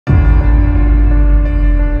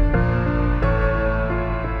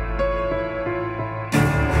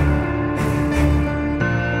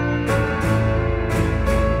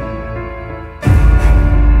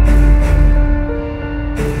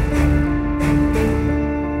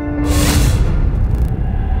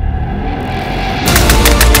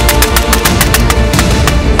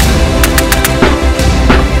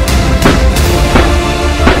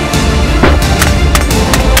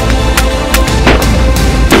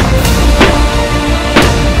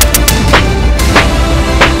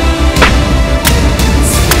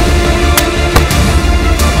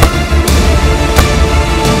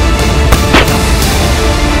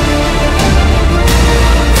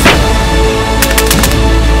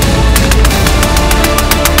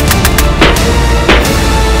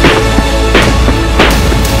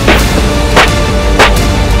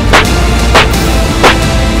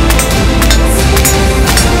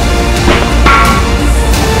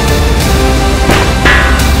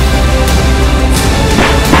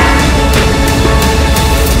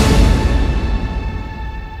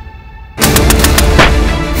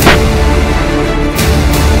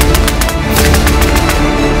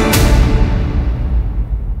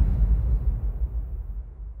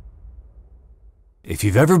If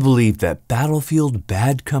you've ever believed that Battlefield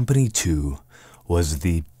Bad Company 2 was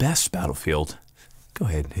the best Battlefield, go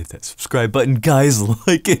ahead and hit that subscribe button. Guys,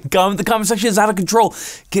 like it, comment. The comment section is out of control.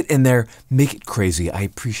 Get in there, make it crazy. I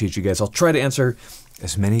appreciate you guys. I'll try to answer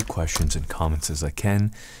as many questions and comments as I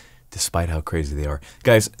can, despite how crazy they are.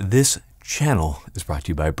 Guys, this channel is brought to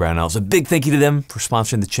you by BRN-180. A big thank you to them for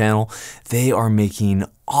sponsoring the channel. They are making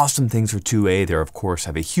awesome things for 2A. They, of course,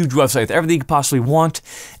 have a huge website with everything you could possibly want,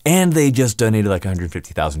 and they just donated like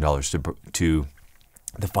 $150,000 to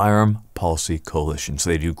the Firearm Policy Coalition.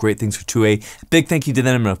 So they do great things for 2A. Big thank you to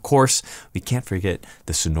them, and of course, we can't forget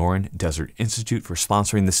the Sonoran Desert Institute for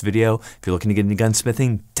sponsoring this video. If you're looking to get into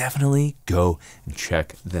gunsmithing, definitely go and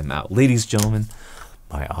check them out. Ladies and gentlemen,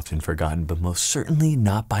 my often forgotten, but most certainly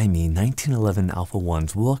not by me, 1911 Alpha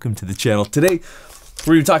 1s, welcome to the channel. Today,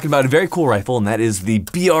 we're going to be talking about a very cool rifle, and that is the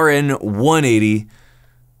BRN-180,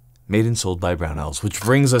 made and sold by BRN-180, which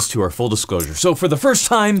brings us to our full disclosure. So for the first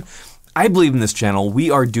time, I believe in this channel,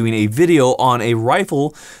 we are doing a video on a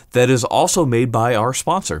rifle that is also made by our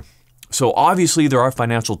sponsor. So obviously there are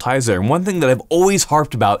financial ties there. And one thing that I've always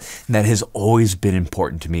harped about, and that has always been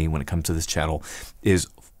important to me when it comes to this channel, is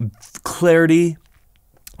clarity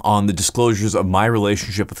on the disclosures of my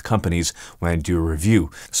relationship with companies when I do a review.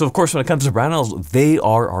 So of course, when it comes to BRN-180, they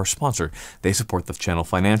are our sponsor. They support the channel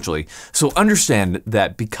financially. So understand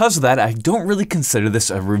that because of that, I don't really consider this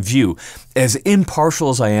a review. As impartial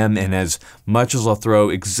as I am and as much as I'll throw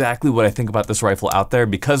exactly what I think about this rifle out there,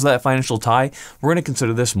 because of that financial tie, we're going to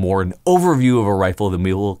consider this more an overview of a rifle than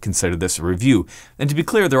we will consider this a review. And to be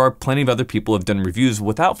clear, there are plenty of other people who have done reviews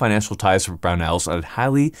without financial ties for BRN-180. I'd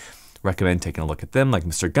highly recommend taking a look at them, like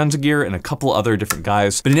Mr. Gunsagear and a couple other different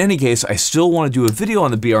guys. But in any case, I still want to do a video on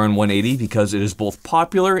the BRN-180 because it is both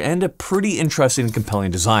popular and a pretty interesting and compelling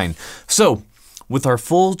design. So, with our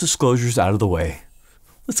full disclosures out of the way,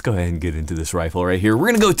 let's go ahead and get into this rifle right here. We're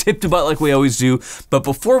going to go tip to butt like we always do, but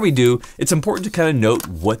before we do, it's important to kind of note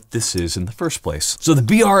what this is in the first place. So the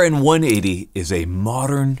BRN-180 is a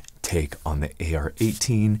modern take on the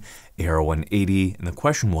AR-18, AR-180, and the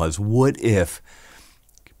question was, what if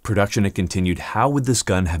production had continued? How would this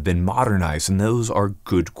gun have been modernized? And those are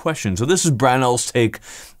good questions. So this is BRN-180's take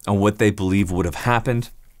on what they believe would have happened.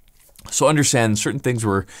 So understand certain things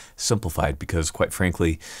were simplified because, quite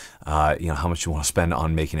frankly, you know, how much you want to spend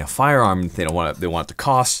on making a firearm, they want it to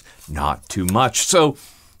cost not too much. So,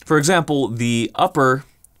 for example, the upper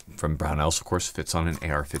from BRN-180, of course, fits on an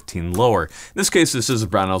AR-15 lower. In this case, this is a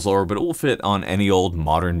BRN-180 lower, but it will fit on any old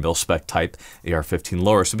modern mil-spec type AR-15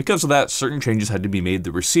 lower. So because of that, certain changes had to be made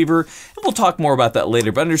to the receiver, and we'll talk more about that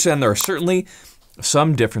later. But understand there are certainly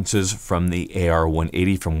some differences from the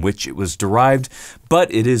AR-180 from which it was derived,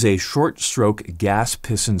 but it is a short-stroke gas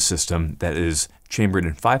piston system that is chambered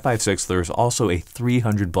in 5.56. There's also a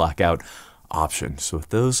 300 blackout option. So with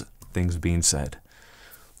those things being said,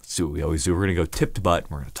 let's do what we always do. We're going to go tip to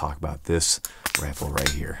butt. We're going to talk about this rifle right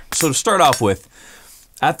here. So to start off with,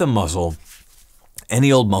 at the muzzle,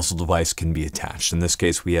 any old muzzle device can be attached. In this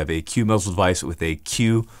case, we have a Q muzzle device with a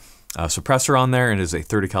Q suppressor on there, and it is a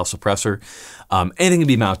 30 cal suppressor. Anything can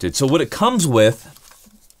be mounted. So what it comes with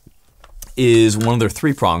is one of their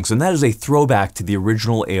 3-prongs, and that is a throwback to the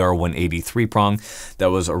original AR-180 3-prong that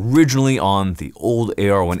was originally on the old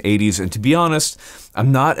AR-180s. And to be honest,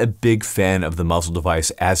 I'm not a big fan of the muzzle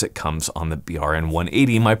device as it comes on the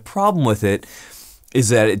BRN-180. My problem with it is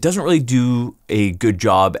that it doesn't really do a good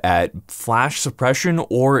job at flash suppression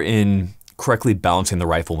or in correctly balancing the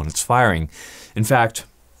rifle when it's firing. In fact,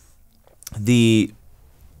 the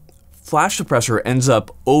flash suppressor ends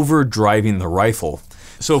up overdriving the rifle.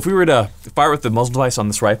 So if we were to fire with the muzzle device on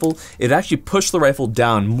this rifle, it actually pushed the rifle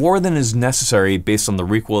down more than is necessary based on the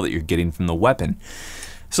recoil that you're getting from the weapon.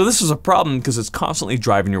 So this is a problem because it's constantly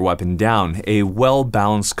driving your weapon down. A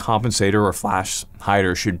well-balanced compensator or flash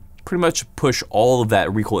hider should pretty much push all of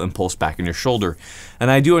that recoil impulse back in your shoulder.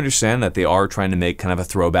 And I do understand that they are trying to make kind of a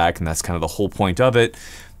throwback, and that's kind of the whole point of it.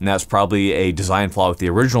 And that's probably a design flaw with the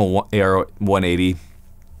original AR-180.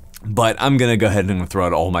 But I'm going to go ahead and throw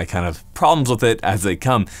out all my kind of problems with it as they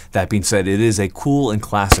come. That being said, it is a cool and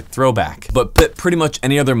classic throwback. But put pretty much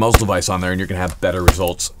any other muzzle device on there and you're going to have better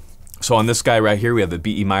results. So on this guy right here, we have the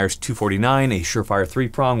B.E. Myers 249, a Surefire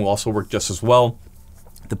 3-prong will also work just as well.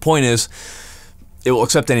 The point is, it will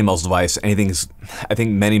accept any muzzle device. I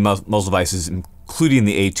think many muzzle devices, including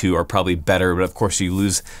the A2, are probably better, but of course you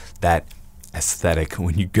lose that aesthetic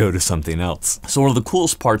when you go to something else. So one of the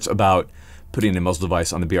coolest parts about putting a muzzle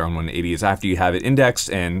device on the BRN-180 is after you have it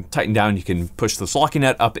indexed and tightened down, you can push the locking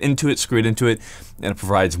nut up into it, screw it into it, and it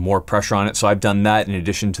provides more pressure on it. So I've done that in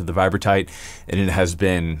addition to the Vibratight, and it has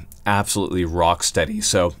been absolutely rock steady.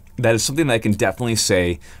 So that is something that I can definitely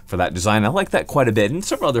say for that design. I like that quite a bit, and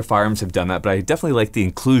several other firearms have done that, but I definitely like the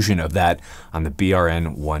inclusion of that on the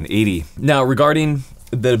BRN-180. Now, regarding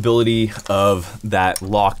the ability of that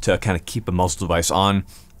lock to kind of keep a muzzle device on,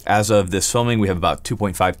 as of this filming, we have about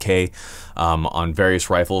 2.5K on various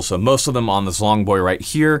rifles. So most of them on this long boy right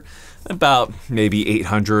here, about maybe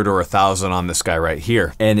 800 or 1,000 on this guy right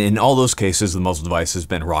here. And in all those cases, the muzzle device has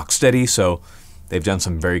been rock steady. So they've done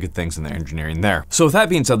some very good things in their engineering there. So with that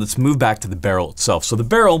being said, let's move back to the barrel itself. So the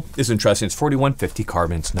barrel is interesting. It's 4150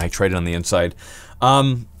 carbon. It's nitrated on the inside.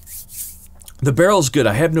 The barrel is good.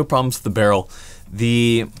 I have no problems with the barrel.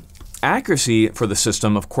 The accuracy for the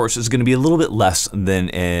system, of course, is going to be a little bit less than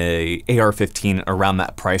a AR-15 around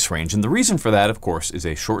that price range. And the reason for that, of course, is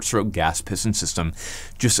a short stroke gas piston system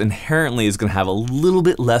just inherently is going to have a little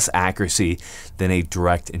bit less accuracy than a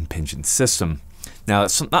direct impingement system. Now,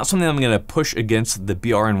 that's not something I'm going to push against the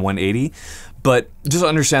BRN-180, but just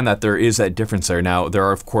understand that there is that difference there. Now, there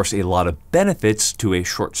are, of course, a lot of benefits to a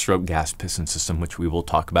short stroke gas piston system, which we will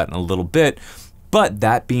talk about in a little bit. But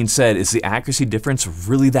that being said, is the accuracy difference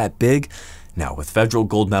really that big? Now, with Federal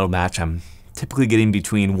Gold Medal Match, I'm typically getting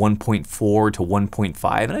between 1.4 to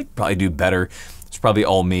 1.5, and I could probably do better. It's probably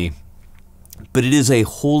all me. But it is a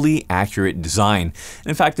wholly accurate design. And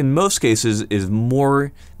in fact, in most cases, is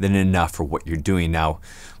more than enough for what you're doing. Now,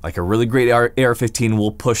 like a really great AR-15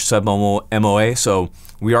 will push sub-MOA, so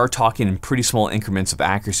we are talking in pretty small increments of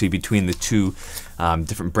accuracy between the two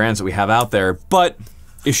different brands that we have out there. But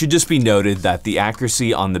it should just be noted that the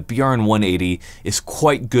accuracy on the BRN-180 is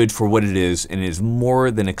quite good for what it is, and it is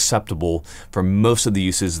more than acceptable for most of the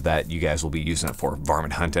uses that you guys will be using it for,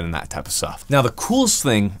 varmint hunting and that type of stuff. Now, the coolest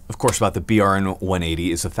thing, of course, about the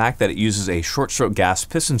BRN-180 is the fact that it uses a short stroke gas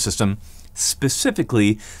piston system,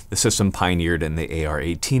 specifically the system pioneered in the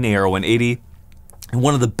AR-18 AR-180. And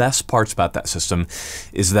one of the best parts about that system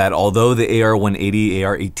is that although the AR-180,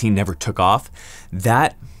 AR-18 never took off,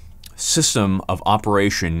 that system of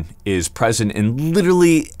operation is present in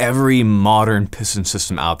literally every modern piston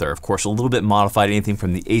system out there. Of course, a little bit modified, anything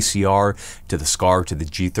from the ACR to the SCAR to the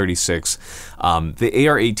G36. The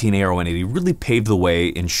AR-18, AR-180 really paved the way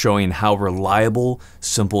in showing how reliable,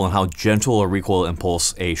 simple, and how gentle a recoil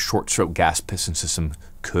impulse a short stroke gas piston system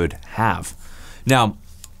could have. Now,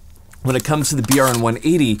 when it comes to the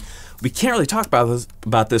BRN-180, we can't really talk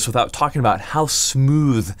about this without talking about how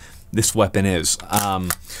smooth this weapon is.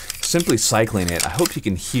 Simply cycling it, I hope you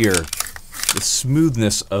can hear the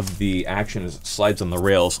smoothness of the action as it slides on the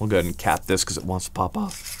rails. I'll go ahead and cap this because it wants to pop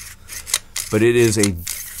off. But it is a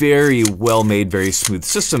very well made, very smooth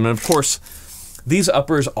system. And of course, these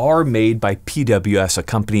uppers are made by PWS, a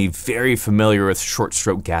company very familiar with short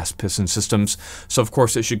stroke gas piston systems. So of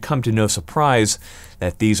course, it should come to no surprise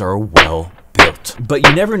that these are well built. But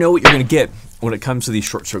you never know what you're going to get when it comes to these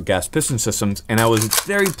short stroke gas piston systems, and I was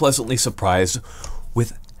very pleasantly surprised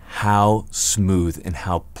with how smooth and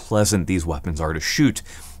how pleasant these weapons are to shoot,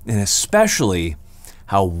 and especially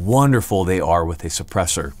how wonderful they are with a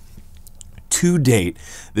suppressor. To date,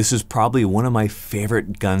 this is probably one of my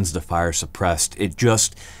favorite guns to fire suppressed. It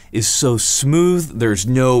just is so smooth. There's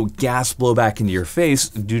no gas blowback into your face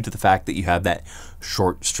due to the fact that you have that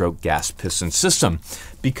short stroke gas piston system.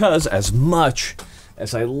 Because as much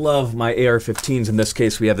as I love my AR-15s, in this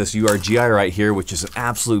case we have this URGI right here, which is an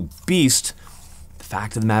absolute beast, the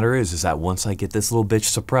fact of the matter is that once I get this little bitch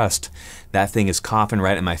suppressed, that thing is coughing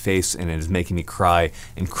right in my face and it is making me cry,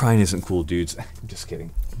 and crying isn't cool, dudes. I'm just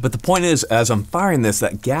kidding. But the point is, as I'm firing this,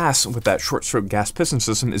 that gas with that short stroke gas piston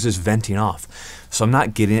system is just venting off. So I'm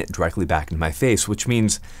not getting it directly back into my face, which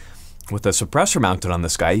means with a suppressor mounted on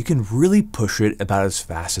this guy, you can really push it about as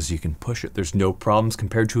fast as you can push it. There's no problems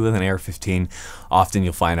compared to an AR-15. Often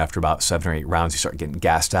you'll find after about 7 or 8 rounds, you start getting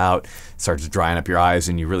gassed out, it starts drying up your eyes,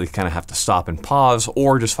 and you really kind of have to stop and pause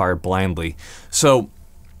or just fire blindly. So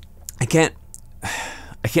I can't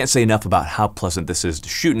say enough about how pleasant this is to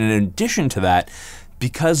shoot. And in addition to that,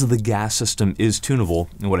 because the gas system is tunable,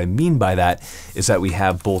 and what I mean by that is that we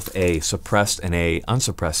have both a suppressed and a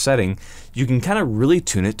unsuppressed setting, you can kind of really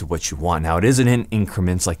tune it to what you want. Now, it isn't in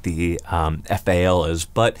increments like the FAL is,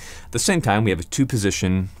 but at the same time, we have a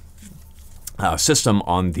 2-position system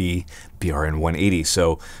on the BRN-180.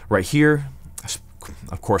 So right here,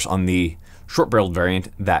 of course, on the short-barreled variant,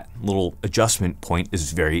 that little adjustment point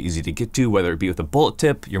is very easy to get to, whether it be with a bullet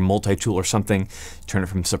tip, your multi-tool or something, turn it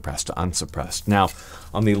from suppressed to unsuppressed. Now,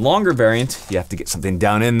 on the longer variant, you have to get something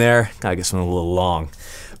down in there, gotta get something a little long.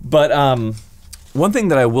 But one thing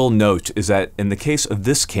that I will note is that in the case of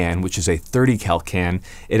this can, which is a 30 cal can,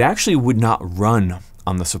 it actually would not run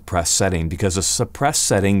on the suppressed setting, because the suppressed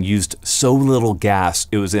setting used so little gas.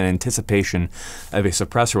 It was in anticipation of a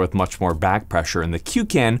suppressor with much more back pressure, and the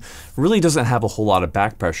Q-Can really doesn't have a whole lot of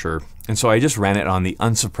back pressure. And so I just ran it on the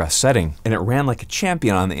unsuppressed setting, and it ran like a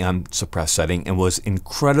champion on the unsuppressed setting and was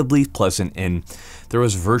incredibly pleasant, and there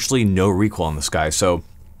was virtually no recoil on this guy. So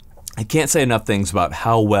I can't say enough things about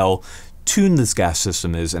how well tuned this gas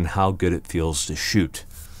system is and how good it feels to shoot.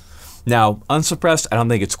 Now, unsuppressed, I don't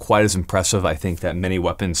think it's quite as impressive. I think that many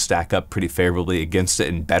weapons stack up pretty favorably against it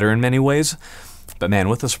and better in many ways. But man,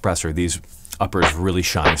 with the suppressor, these uppers really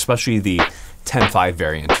shine, especially the 10.5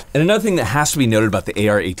 variant. And another thing that has to be noted about the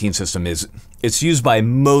AR-18 system is it's used by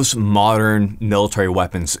most modern military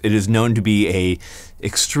weapons. It is known to be a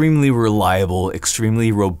extremely reliable,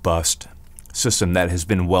 extremely robust system that has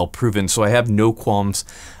been well proven, so I have no qualms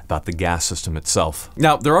about the gas system itself.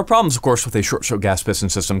 Now, there are problems, of course, with a short-stroke gas piston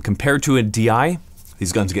system. Compared to a DI,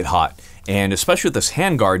 these guns get hot. And especially with this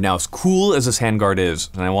handguard, now as cool as this handguard is,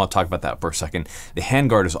 and I want to talk about that for a second, the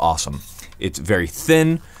handguard is awesome. It's very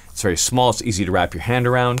thin, it's very small, it's easy to wrap your hand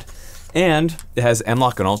around, and it has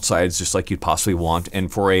M-LOK on all sides just like you'd possibly want,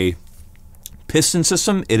 and for a piston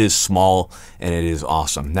system, it is small and it is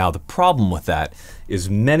awesome. Now, the problem with that is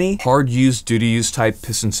many hard-use, duty-use type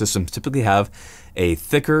piston systems typically have a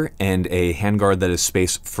thicker and a handguard that is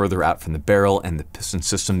spaced further out from the barrel and the piston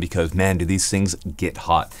system, because man, do these things get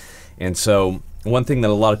hot. And so one thing that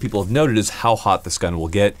a lot of people have noted is how hot this gun will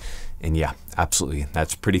get. And yeah, absolutely,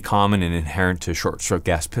 that's pretty common and inherent to short-stroke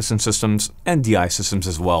gas piston systems and DI systems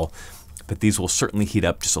as well. But these will certainly heat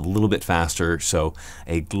up just a little bit faster, so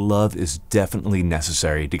a glove is definitely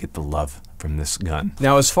necessary to get the love from this gun.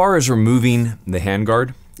 Now, as far as removing the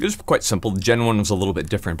handguard, it was quite simple. The Gen 1 was a little bit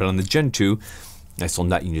different, but on the Gen 2, nice little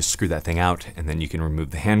nut, you can just screw that thing out and then you can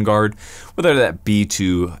remove the handguard, whether that be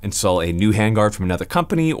to install a new handguard from another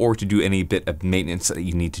company or to do any bit of maintenance that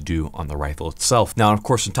you need to do on the rifle itself. Now, of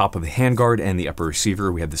course, on top of the handguard and the upper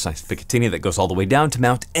receiver, we have this nice Picatinny that goes all the way down to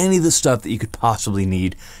mount any of the stuff that you could possibly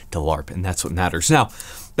need to LARP, and that's what matters. Now,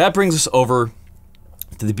 that brings us over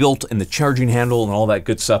to the bolt and the charging handle and all that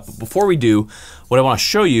good stuff. But before we do, what I want to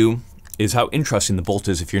show you is how interesting the bolt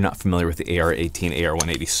is if you're not familiar with the AR-18,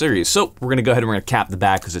 AR-180 series. So we're gonna go ahead and we're gonna cap the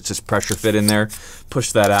back because it's just pressure fit in there,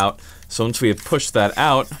 push that out. So once we have pushed that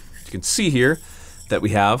out, you can see here that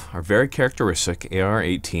we have our very characteristic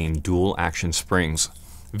AR-18 dual action springs.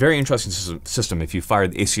 Very interesting system. If you fire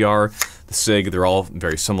the ACR, the SIG, they're all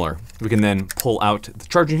very similar. We can then pull out the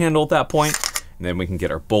charging handle at that point, and then we can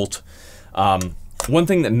get our bolt. One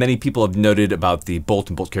thing that many people have noted about the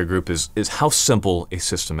Bolt and Bolt Care Group is how simple a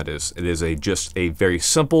system it is. It is just a very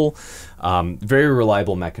simple, very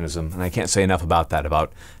reliable mechanism, and I can't say enough about that,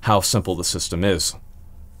 about how simple the system is,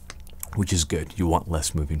 which is good. You want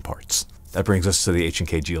less moving parts. That brings us to the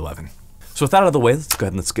H&K G11. So with that out of the way, let's go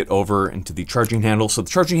ahead and let's get over into the charging handle. So the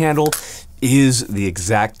charging handle is the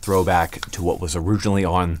exact throwback to what was originally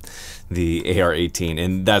on the AR-18,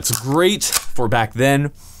 and that's great for back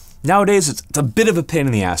then. Nowadays, it's a bit of a pain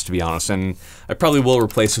in the ass, to be honest, and I probably will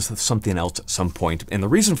replace this with something else at some point. And the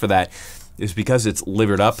reason for that is because it's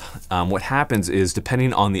livered up. What happens is,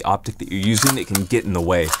 depending on the optic that you're using, it can get in the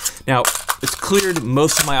way. Now, it's cleared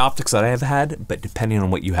most of my optics that I have had, but depending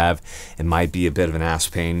on what you have, it might be a bit of an ass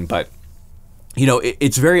pain. But, you know,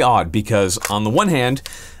 it's very odd because on the one hand,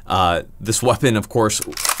 this weapon, of course,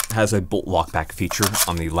 has a bolt lock back feature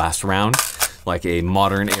on the last round, like a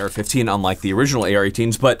modern AR-15, unlike the original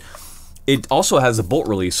AR-18s, but it also has a bolt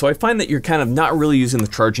release, so I find that you're kind of not really using the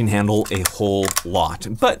charging handle a whole lot.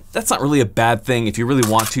 But that's not really a bad thing. If you really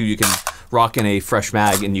want to, you can rock in a fresh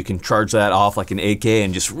mag and you can charge that off like an AK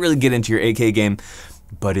and just really get into your AK game,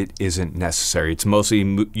 but it isn't necessary. It's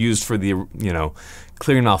mostly used for the, you know,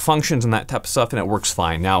 clearing malfunctions and that type of stuff, and it works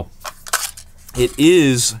fine. Now, it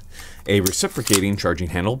is a reciprocating charging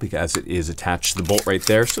handle because it is attached to the bolt right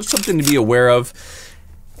there, so it's something to be aware of,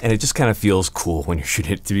 and it just kind of feels cool when you're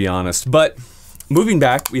shooting it, to be honest. But moving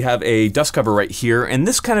back, we have a dust cover right here, and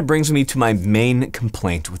this kind of brings me to my main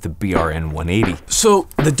complaint with the BRN-180. So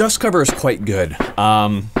the dust cover is quite good.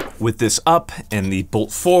 With this up and the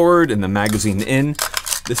bolt forward and the magazine in,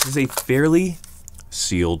 this is a fairly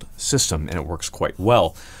sealed system and it works quite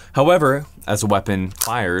well. However, as the weapon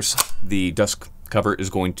fires, the dust cover is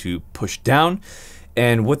going to push down,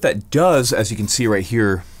 and what that does, as you can see right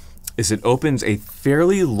here, is it opens a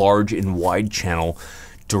fairly large and wide channel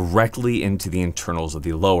directly into the internals of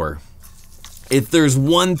the lower. If there's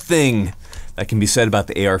one thing that can be said about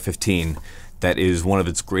the AR-15 that is one of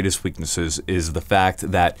its greatest weaknesses, is the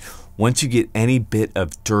fact that once you get any bit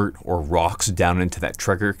of dirt or rocks down into that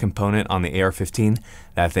trigger component on the AR-15,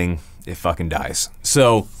 that thing, it fucking dies.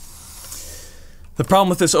 So The problem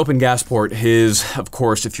with this open gas port is, of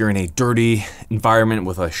course, if you're in a dirty environment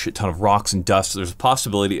with a shit ton of rocks and dust, there's a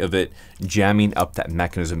possibility of it jamming up that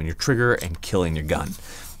mechanism in your trigger and killing your gun.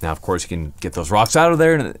 Now, of course, you can get those rocks out of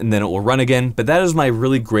there and then it will run again, but that is my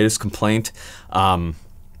really greatest complaint.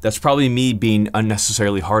 That's probably me being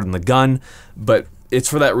unnecessarily hard on the gun, but it's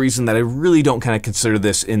for that reason that I really don't kind of consider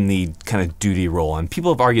this in the kind of duty role. And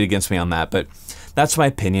people have argued against me on that, but that's my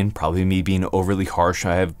opinion, probably me being overly harsh.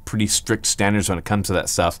 I have pretty strict standards when it comes to that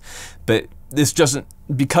stuff, but this doesn't,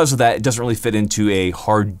 because of that, it doesn't really fit into a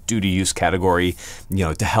hard duty use category, you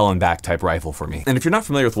know, to hell and back type rifle for me. And if you're not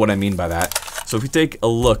familiar with what I mean by that, so if you take a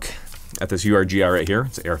look at this URGI right here,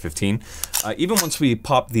 it's AR-15, even once we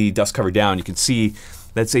pop the dust cover down, you can see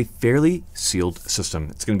that's a fairly sealed system.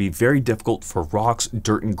 It's going to be very difficult for rocks,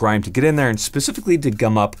 dirt, and grime to get in there, and specifically to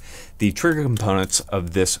gum up the trigger components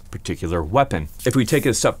of this particular weapon. If we take it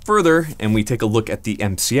a step further and we take a look at the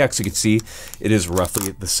MCX, you can see it is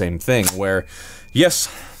roughly the same thing, where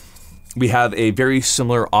yes, we have a very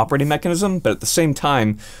similar operating mechanism, but at the same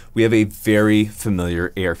time, we have a very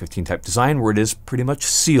familiar AR-15 type design where it is pretty much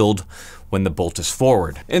sealed when the bolt is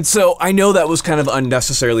forward. And so I know that was kind of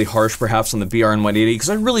unnecessarily harsh perhaps on the BRN-180 because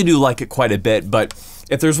I really do like it quite a bit, but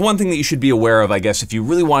if there's one thing that you should be aware of, I guess, if you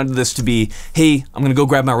really wanted this to be, hey, I'm gonna go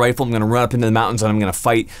grab my rifle, I'm gonna run up into the mountains and I'm gonna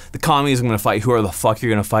fight the commies, I'm gonna fight whoever the fuck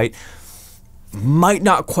you're gonna fight, might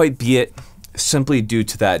not quite be it, simply due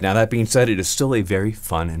to that. Now, that being said, it is still a very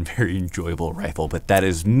fun and very enjoyable rifle, but that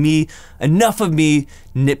is me, enough of me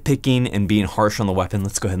nitpicking and being harsh on the weapon.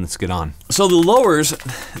 Let's go ahead and let's get on. So the lowers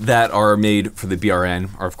that are made for the BRN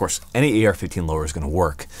are, of course, any AR-15 lower is going to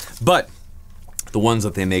work, but the ones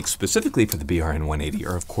that they make specifically for the BRN-180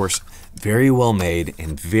 are, of course, very well made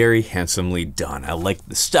and very handsomely done. I like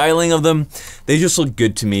the styling of them. They just look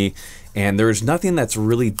good to me. And there's nothing that's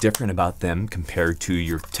really different about them compared to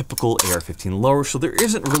your typical AR-15 lower, so there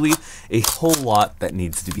isn't really a whole lot that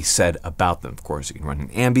needs to be said about them. Of course, you can run an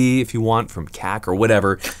ambi if you want from CAC or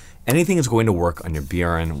whatever. Anything is going to work on your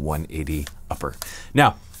BRN-180 upper.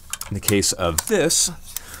 Now, in the case of this,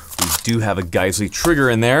 we do have a Geisley trigger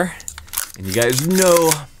in there, and you guys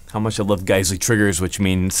know how much I love Geisley triggers, which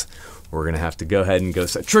means we're gonna have to go ahead and go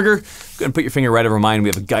set trigger. Go ahead and put your finger right over mine. We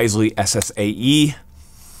have a Geisley SSAE.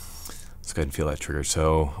 Let's go ahead and feel that trigger.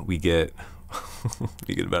 So we get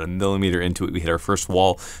we get about 1 millimeter into it. We hit our first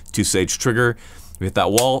wall, 2-stage trigger. We hit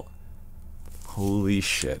that wall. Holy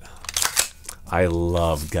shit. I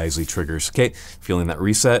love Geisley triggers. Okay, feeling that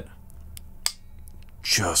reset.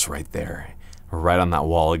 Just right there. We're right on that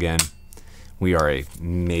wall again. We are a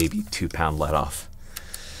maybe 2-pound let off.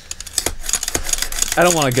 I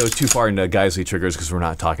don't want to go too far into Geisley triggers because we're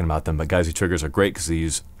not talking about them, but Geisley triggers are great because they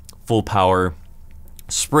use full power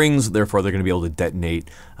springs, therefore they're going to be able to detonate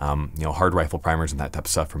you know, hard rifle primers and that type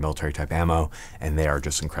of stuff for military type ammo, and they are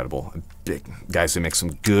just incredible. Big guys who make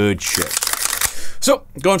some good shit. So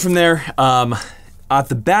going from there, at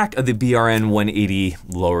the back of the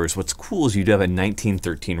BRN-180 lowers, what's cool is you do have a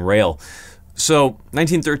 1913 rail. So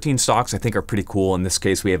 1913 stocks I think are pretty cool. In this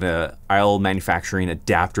case, we have a IL manufacturing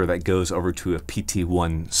adapter that goes over to a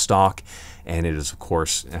PT1 stock. And it is, of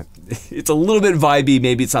course, it's a little bit vibey.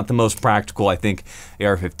 Maybe it's not the most practical. I think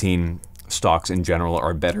AR-15 stocks in general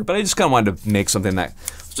are better, but I just kind of wanted to make something that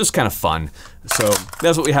was just kind of fun. So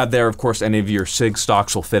that's what we had there. Of course, any of your SIG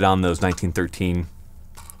stocks will fit on those 1913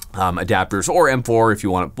 adapters, or M4 if you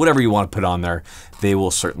want, whatever you want to put on there, they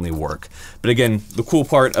will certainly work. But again, the cool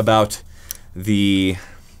part about the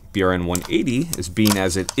BRN-180 is being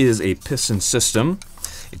as it is a piston system,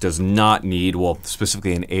 it does not need, well,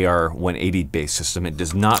 specifically an AR-180 base system, it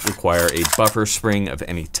does not require a buffer spring of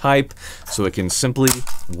any type, so it can simply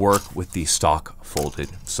work with the stock folded.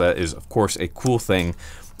 So that is, of course, a cool thing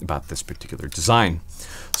about this particular design.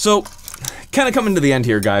 So, kind of coming to the end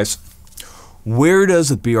here, guys. Where does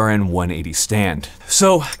the BRN-180 stand?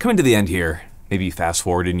 So, coming to the end here, maybe you fast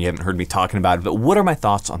forward and you haven't heard me talking about it, but what are my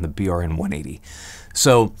thoughts on the BRN-180?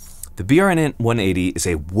 So, the BRN-180 is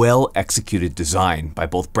a well-executed design by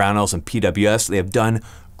both Brownells and PWS. They have done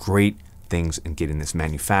great things in getting this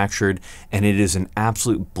manufactured, and it is an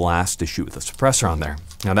absolute blast to shoot with a suppressor on there.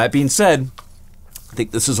 Now, that being said, I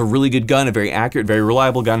think this is a really good gun, a very accurate, very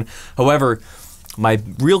reliable gun. However, my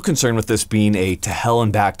real concern with this being a to hell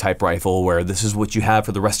and back type rifle, where this is what you have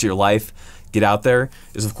for the rest of your life, get out there,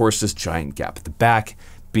 is of course this giant gap at the back,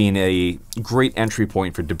 being a great entry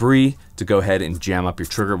point for debris to go ahead and jam up your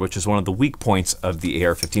trigger, which is one of the weak points of the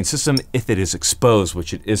AR-15 system if it is exposed,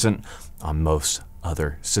 which it isn't on most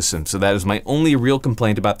other systems. So that is my only real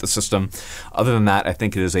complaint about the system. Other than that, I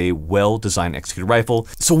think it is a well-designed, executed rifle.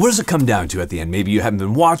 So what does it come down to at the end? Maybe you haven't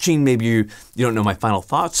been watching, maybe you don't know my final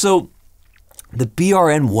thoughts. So The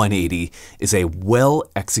BRN-180 is a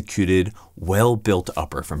well-executed, well-built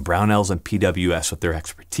upper from Brownells and PWS with their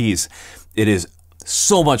expertise. It is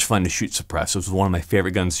so much fun to shoot suppress. It was one of my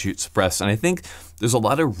favorite guns to shoot suppress, and I think there's a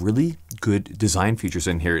lot of really good design features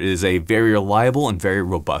in here. It is a very reliable and very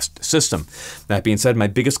robust system. That being said, my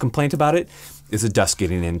biggest complaint about it is the dust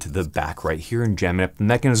getting into the back right here and jamming up the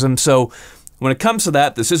mechanism. So when it comes to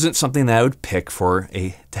that, this isn't something that I would pick for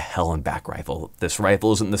a to hell and back rifle. This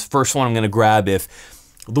rifle isn't the first one I'm going to grab if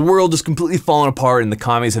the world is completely falling apart and the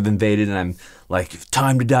commies have invaded and I'm like,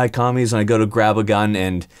 time to die commies, and I go to grab a gun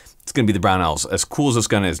and it's going to be the Brownells, as cool as this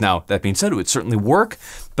gun is. Now, that being said, it would certainly work,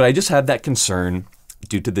 but I just have that concern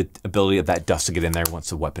due to the ability of that dust to get in there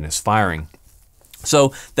once the weapon is firing.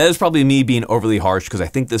 So that is probably me being overly harsh because I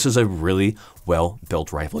think this is a really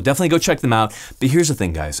well-built rifle. Definitely go check them out. But here's the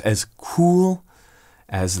thing, guys. As cool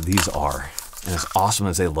as these are and as awesome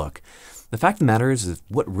as they look, the fact of the matter is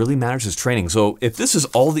what really matters is training. So if this is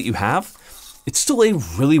all that you have, it's still a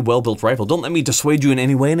really well-built rifle. Don't let me dissuade you in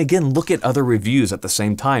any way. And again, look at other reviews at the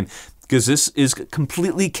same time because this is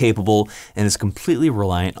completely capable and is completely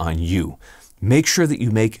reliant on you. Make sure that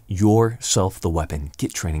you make yourself the weapon.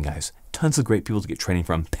 Get training, guys. Tons of great people to get training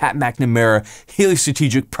from. Pat McNamara, Haley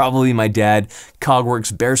Strategic, probably my dad,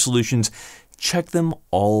 Cogworks, Bear Solutions. Check them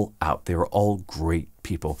all out. They are all great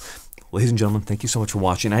people. Ladies and gentlemen, thank you so much for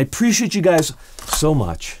watching. I appreciate you guys so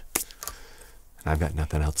much. And I've got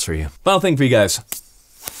nothing else for you. Final thing for you guys.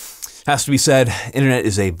 Has to be said, internet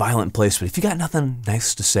is a violent place, but if you got nothing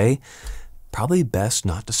nice to say, probably best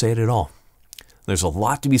not to say it at all. There's a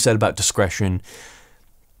lot to be said about discretion.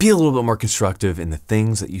 Be a little bit more constructive in the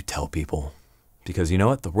things that you tell people. Because you know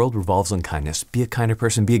what? The world revolves on kindness. Be a kinder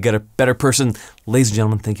person. Be a better person. Ladies and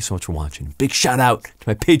gentlemen, thank you so much for watching. Big shout out to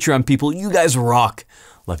my Patreon people. You guys rock.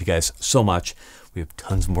 Love you guys so much. We have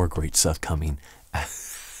tons more great stuff coming.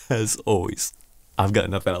 As always, I've got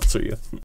nothing else for you.